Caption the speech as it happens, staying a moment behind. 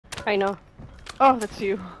I know. Oh, that's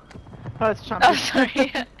you. Oh, that's Chompy. Oh,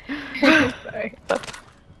 sorry. Sorry.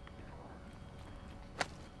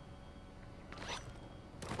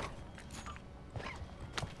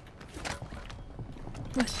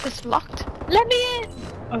 Was this locked? Let me in!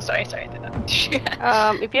 Oh, sorry, I did not.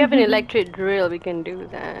 If you have an electric drill, we can do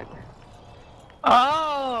that.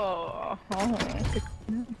 Oh!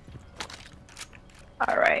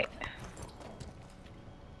 Alright.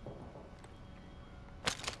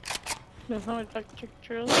 There's no electric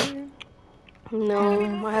drill here.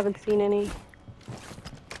 No, I haven't seen any.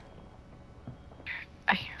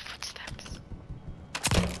 I hear footsteps.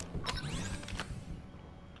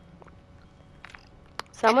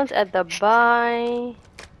 Someone's at the buy.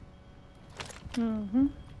 Mm-hmm.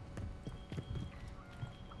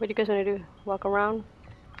 What do you guys want to do? Walk around?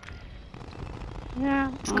 Yeah.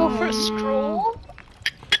 Let's go for a stroll.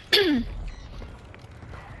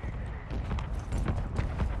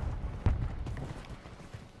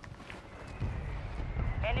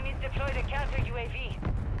 Enemies deployed a counter UAV.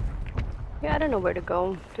 Yeah, I don't know where to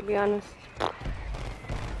go, to be honest.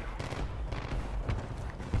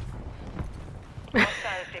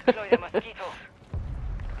 Hostiles deployed a mosquito.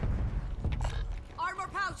 Armor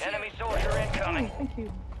pouch here. Enemy soldier incoming. Oh, thank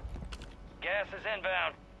you. Gas is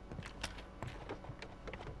inbound.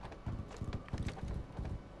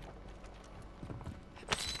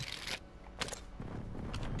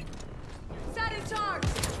 Set in charge.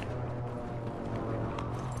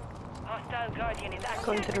 Hostile Guardian is active.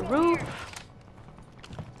 Going to the roof.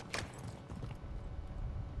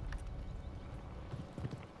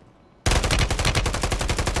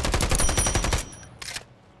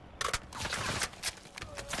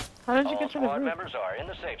 How did you All get to the squad roof? members are in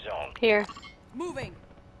the safe zone. Here. Moving.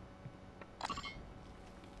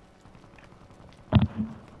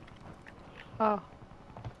 Oh.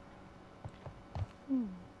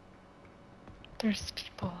 There's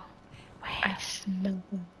people. I smell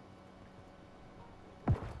them.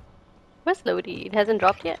 Where's Lodi? It hasn't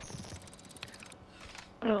dropped yet.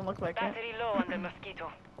 It doesn't look like it. Battery low on the mosquito.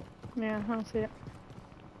 Yeah, I don't see it.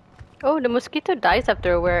 Oh, the mosquito dies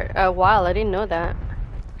after a while. I didn't know that.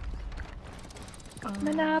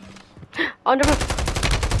 Coming up. On the roof.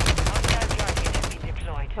 Hostile Guardian has been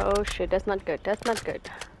deployed. Oh shit, that's not good. That's not good.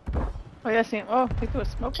 Oh, yeah, I see him. Oh, he threw a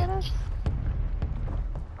smoke at us?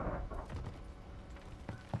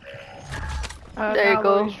 There you now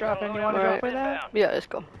go. Lori's dropping. You want to Alright. go for that? Yeah, let's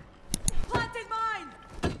go. Planted mine.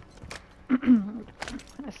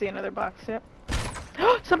 I see another box, yep.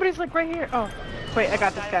 Somebody's like right here. Oh, wait, I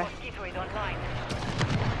got this Hostile guy. mosquito is online.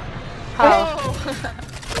 How? Oh!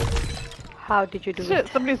 How did you do Shit,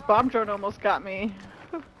 it? somebody's bomb drone almost got me.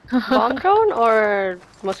 Bomb drone or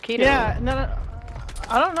mosquito? Yeah, no,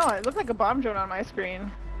 I don't know. It looked like a bomb drone on my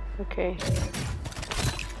screen. Okay.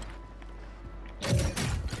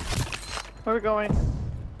 Where are we going?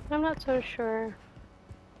 I'm not so sure.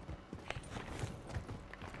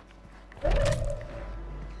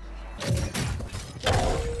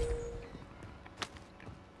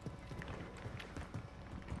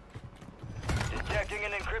 Detecting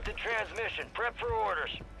an encrypted transmission. Prep for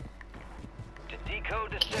orders. To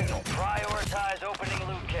decode the signal, prioritize opening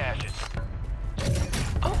loot caches.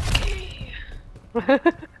 Okay.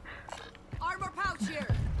 Armor pouch here.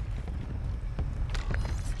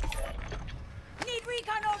 Need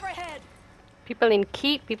recon overhead. People in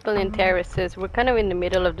keep, people in terraces. We're kind of in the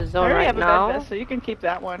middle of the I zone already right have a now. bed vest, so you can keep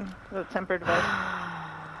that one. The tempered vest.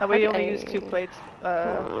 That way you only use 2 plates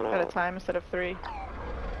at a time instead of 3.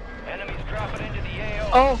 Enemies dropping into the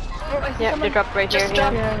AO. Oh! I see Yeah, they someone. dropped right here. Just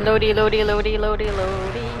Yeah. dropped. Lodi, Lodi, Lodi, Lodi,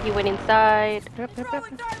 Lodi. He went inside. Yep.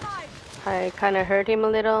 Throwing thermite. I kind of hurt him a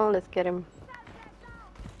little. Let's get him.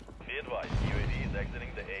 Be advised, UAV is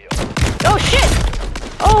exiting the AO. Oh shit!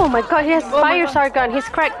 Oh my god, he has fire SAR gun. He's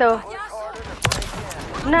cracked though.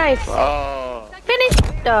 Nice. Oh. Finished.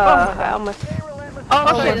 I almost.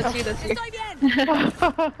 Oh, Okay. that's you, that's you. Estoy bien.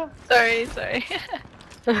 Sorry.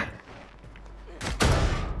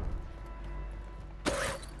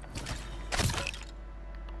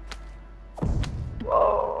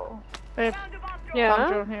 Whoa. Hey, bomb Yeah.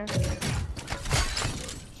 drone here.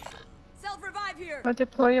 Self revive here. A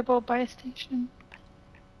deployable buy station.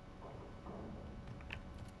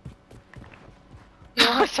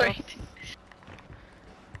 Oh, sorry.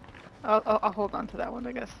 I'll hold on to that one,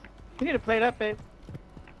 I guess. You need to plate up, babe.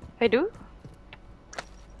 I do?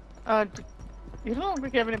 You don't look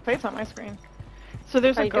like you have any plates on my screen. So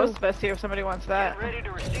there's a I ghost do. vest here if somebody wants that. Get ready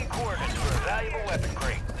to receive coordinates for a valuable weapon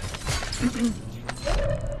crate.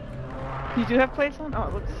 You do have plates on? Oh,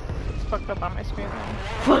 it looks fucked up on my screen.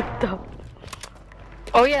 Fucked up.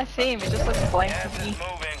 Oh yeah, same. It just looks blank Gas to is me.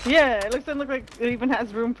 moving. Yeah, it doesn't look like it even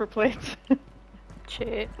has room for plates.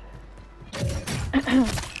 Shit.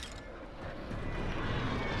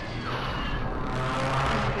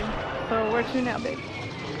 So where to now, babe?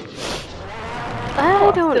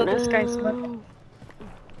 I don't Still know. this guy's left.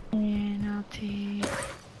 And I'll take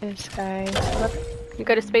this guy's left. You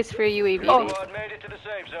got a space for a UAV. Oh. babe? Squad made it to the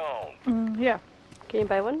safe zone. Yeah, Can you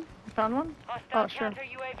buy one? found one. Hostile Oh, sure. counter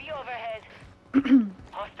UAV overhead.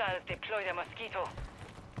 Hostiles deploy the mosquito.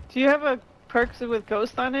 Do you have a perks with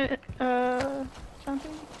ghost on it,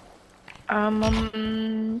 something?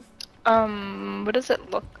 What does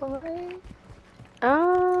it look like?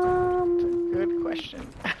 Good question.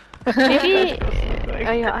 Maybe.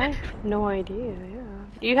 Like- Yeah, I have no idea. Yeah.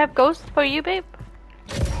 Do you have ghost for you, babe?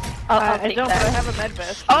 I'll I take don't, but I that. have a med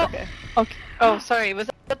vest. Oh. Okay. Okay. Oh, sorry. Was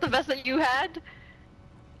that the vest that you had?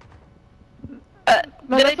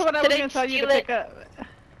 No, did that's the one I was did gonna tell you to steal pick up.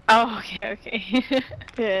 Oh, okay, okay.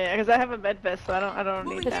 Yeah, because I have a med vest, so I don't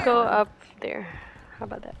need Let's that. go one. up there. How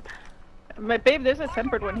about that? But babe, there's a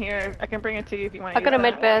tempered one here. I can bring it to you if you want. I got a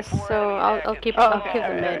med vest, so I'll keep Oh, I'll okay, keep the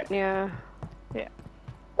alright, med. Yeah.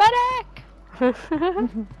 Medic!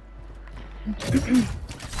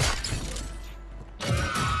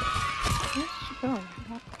 Where'd you go?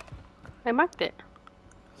 I marked it.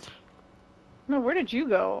 No, where did you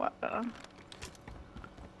go?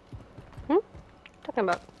 Talking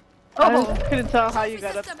about. I couldn't tell how you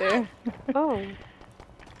got up there. Oh. Oh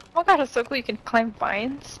my god, it's so cool. You can climb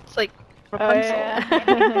vines. It's like Oh, Rapunzel. yeah.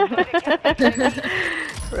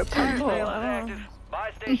 Rapunzel. Oh, wow.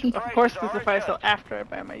 Buy station Of course, prices this are if I still adjusted. after I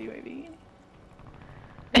buy my UAV.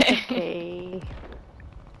 Okay.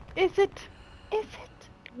 Is it? Is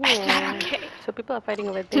it? Yeah. Okay. So people are fighting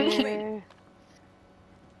over Do it. there.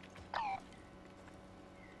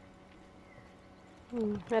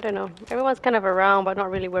 I don't know. Everyone's kind of around, but not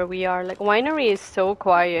really where we are. Like, winery is so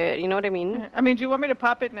quiet. You know what I mean? I mean, do you want me to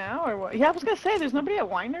pop it now or what? Yeah, I was gonna say, there's nobody at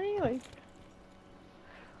winery. Like,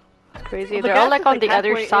 It's crazy. the They're all gas like is, on the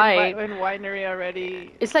halfway other side. in winery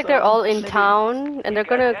already. It's like so they're all in maybe- town, and they're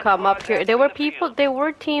gonna come up here. There were people, there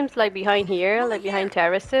were teams like behind here, like behind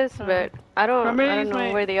terraces, but I don't Remember know these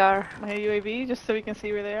my- where they are. My UAV, just so we can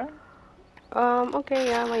see where they are. Okay,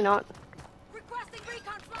 yeah, why not? Requesting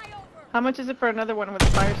recon flyover. How much is it for another one with a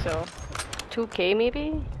fire cell? 2K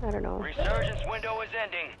maybe? I don't know. Resurgence window is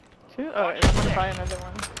ending. Two? Oh, I'm gonna buy another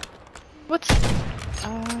one. What's...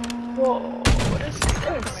 Whoa, what is I'm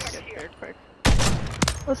gonna this? get there quick.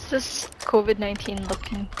 What's this COVID-19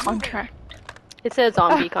 looking contract? It's a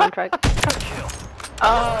zombie contract.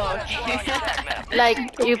 Oh, okay. Like,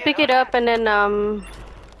 you pick it up and then,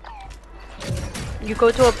 you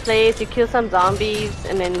go to a place, you kill some zombies,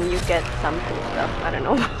 and then you get some cool stuff. I don't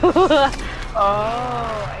know.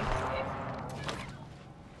 Oh, I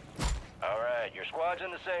Alright, your squad's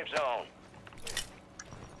in the safe zone.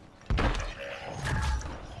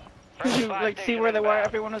 Did you like see where they were?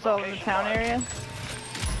 Everyone was all in the town area.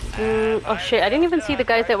 Oh shit, I didn't even see the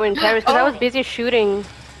guys that were in terrace because I was busy shooting.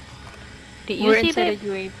 Did you We're see inside a that?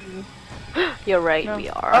 UAV. You're right, No. we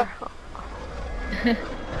are.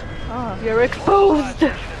 Oh, You're exposed!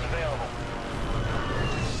 Station is available.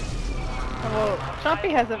 well,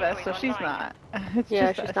 Chompy has a vest, so she's not. It's Yeah,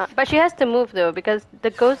 just she's us. not. But she has to move though because the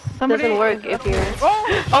ghost Somebody doesn't work is if you're.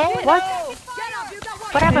 Oh, What? Get up, you got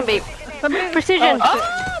one. What happened, babe? somebody. Precision!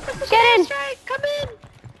 Oh, Get in! Come in!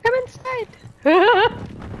 Come inside!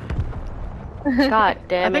 God I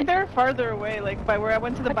damn think it. they're farther away, like by where I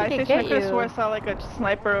went to the How buy did they station. I get could have swore I you? saw like a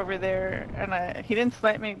sniper over there, and he didn't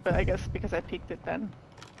snipe me, but I guess because I peeked it then.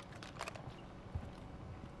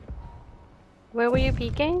 Where were you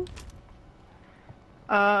peeking?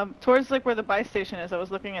 Towards like where the buy station is. I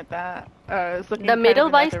was looking at that. I was looking The kind of middle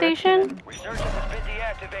in buy that direction. station? Resurgence has been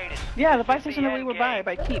deactivated. Yeah, the buy station that we were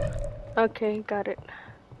by Keep. Okay, got it.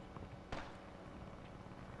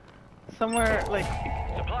 Somewhere like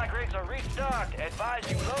Supply crates are restocked. Advise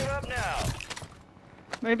you load up now.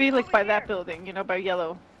 maybe like by that building, you know, by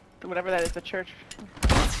yellow, whatever that is, the church.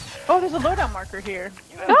 Oh, there's a loadout marker here.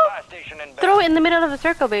 You have a Oh! buy station inbound. Throw it in the middle of the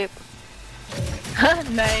circle, babe.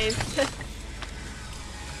 Nice.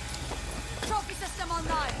 Trophy system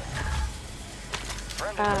online.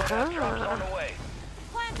 Friendly loadout Uh-huh. drops on the way.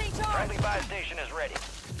 Planting charge. Friendly buy station is ready.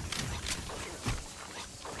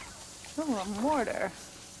 Oh, a mortar.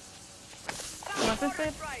 You want this,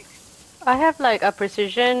 babe? I have like a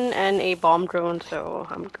precision and a bomb drone, so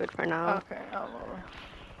I'm good for now. Okay, I'll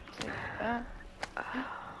take that.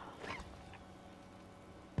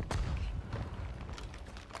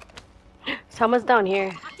 Someone's down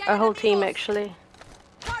here. Our whole team, actually.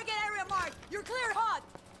 Target area marked. You're clear hot.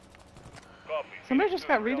 Somebody's just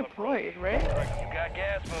got redeployed, right? You got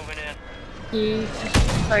gas moving in. Yeah.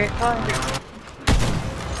 Sorry.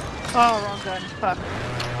 Oh, wrong gun. Fuck.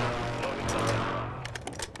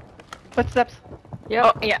 Footsteps. Yep.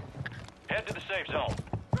 Oh, yeah. Head to the safe zone.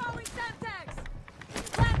 Throwing Semtex!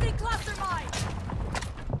 Planting cluster mine!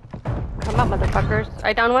 Come on, motherfuckers.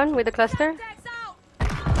 I down one with the cluster. Semtex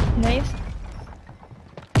out! Nice.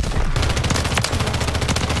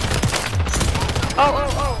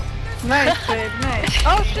 Oh. Nice, babe. Nice.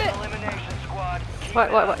 Oh shit. Elimination squad. Keep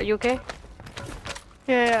What? You okay?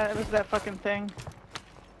 Yeah, it was that fucking thing.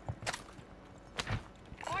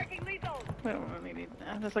 Marking lethal. We don't really need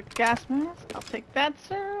that. There's a gas mask. I'll take that,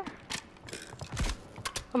 sir.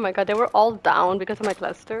 Oh my god, they were all down because of my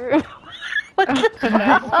cluster. What the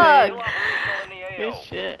Nice, fuck? babe. Good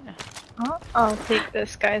shit. I'll take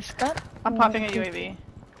this guy's gun. I'm popping a UAV.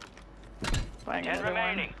 Buying 10 another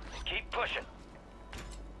remaining. Keep pushing.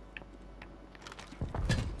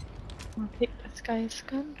 I'll take this guy's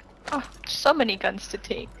gun. Oh, so many guns to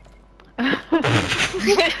take. one.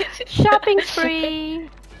 Shopping spree.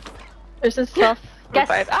 There's a self Gas.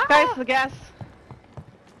 revive. Ah! Guys, the gas.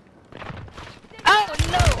 Oh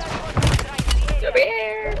no! Over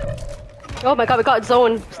here! Oh my god, we got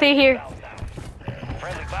zone. Stay here.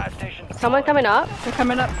 Friendly buy station. Someone coming up. They're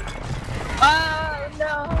coming up. Oh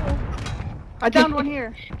no! I downed one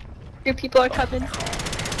here. 2 people are coming.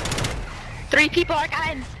 3 people are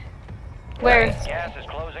coming! Where? Gas is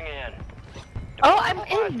closing in. Oh, I'm Buy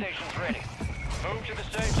in! station's ready. Move to the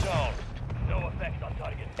safe zone. No effect on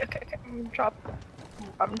target. Okay,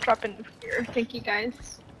 I'm dropping here. Thank you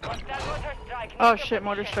guys. Oh shit,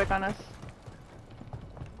 mortar strike on us.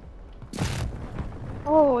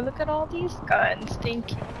 Oh, look at all these guns. Thank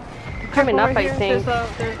you. Coming up, Over I here, think.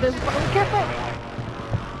 There's oh, careful!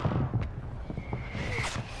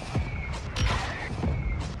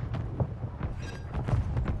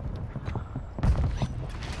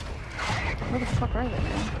 Where the fuck are they,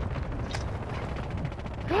 man?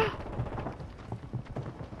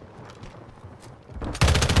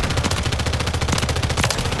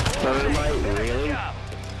 Really?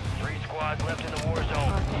 3 squads left in the war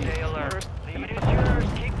zone. Stay alert. Lead is yours.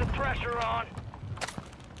 Keep the pressure on.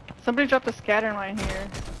 Somebody dropped a scatter mine here.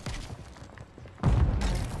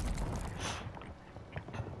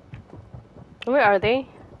 Where are they?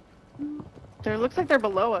 There looks like they're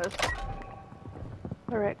below us.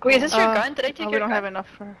 Alright, Wait, is this your Uh, gun? Did I take oh, your we don't gun? have enough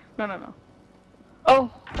for. No.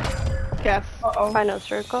 Oh. Gas. Uh-oh. Final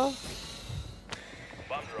circle.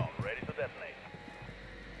 Bomb drone ready to detonate.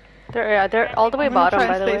 They're all the way I'm gonna bottom, try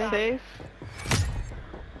by and the stay way. safe.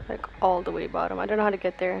 Like all the way bottom. I don't know how to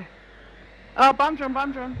get there. Oh, bomb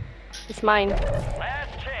drone. It's mine.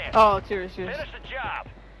 Last chance. Oh, it's yours. Finish the job.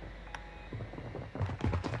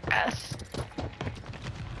 Yes.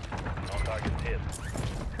 On target hit.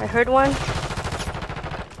 I heard one.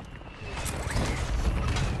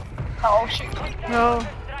 Oh, shoot. No.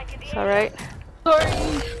 It's alright. Sorry.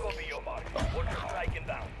 Go be your mark. Order striking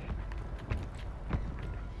down.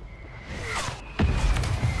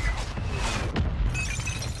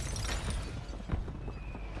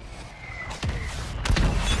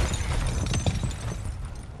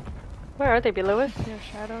 Where are they? Below us? Your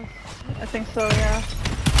shadows. I think so, yeah.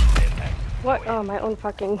 What? Oh, my own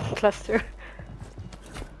fucking cluster.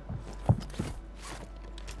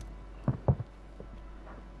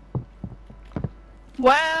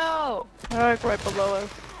 Wow. Alright, right below us.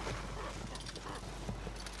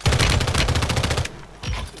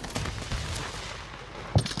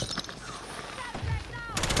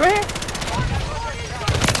 Right here.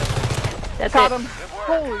 That's Got it. him.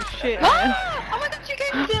 Holy shit, man. Oh my god, you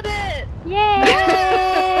guys did it! Yay!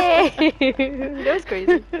 That was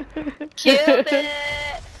crazy. Killed it!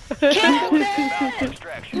 Killed it!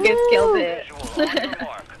 Extraction. You guys killed it. Visual on your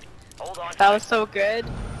mark. Hold on. That was so good.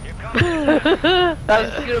 Here comes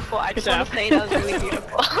That was beautiful. I just want to say that was really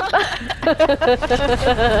beautiful.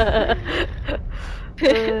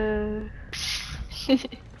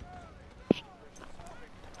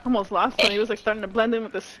 Almost lost him. He was like starting to blend in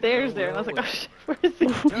with the stairs there, and I was like, oh shit, where is he?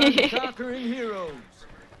 Turn to conquering heroes.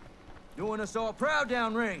 Doing us all proud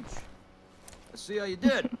downrange. Let's see how you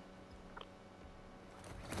did.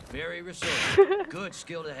 Very resourceful. Good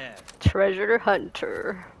skill to have. Treasure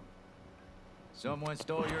hunter. Someone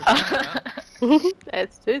stole your gun, huh?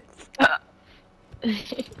 That's it. You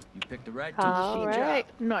picked the right tool for the Alright.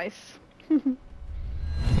 Nice. job.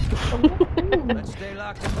 Let's stay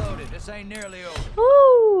locked and loaded. This ain't nearly over.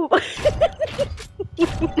 Woo!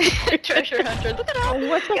 Treasure hunter. Look at all Oh,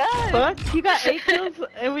 what the guns. fuck? You got 8 kills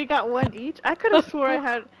and we got 1 each? I could have swore I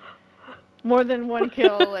had more than 1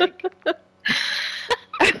 kill, like...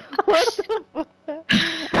 What the fuck?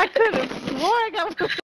 I could have swore I got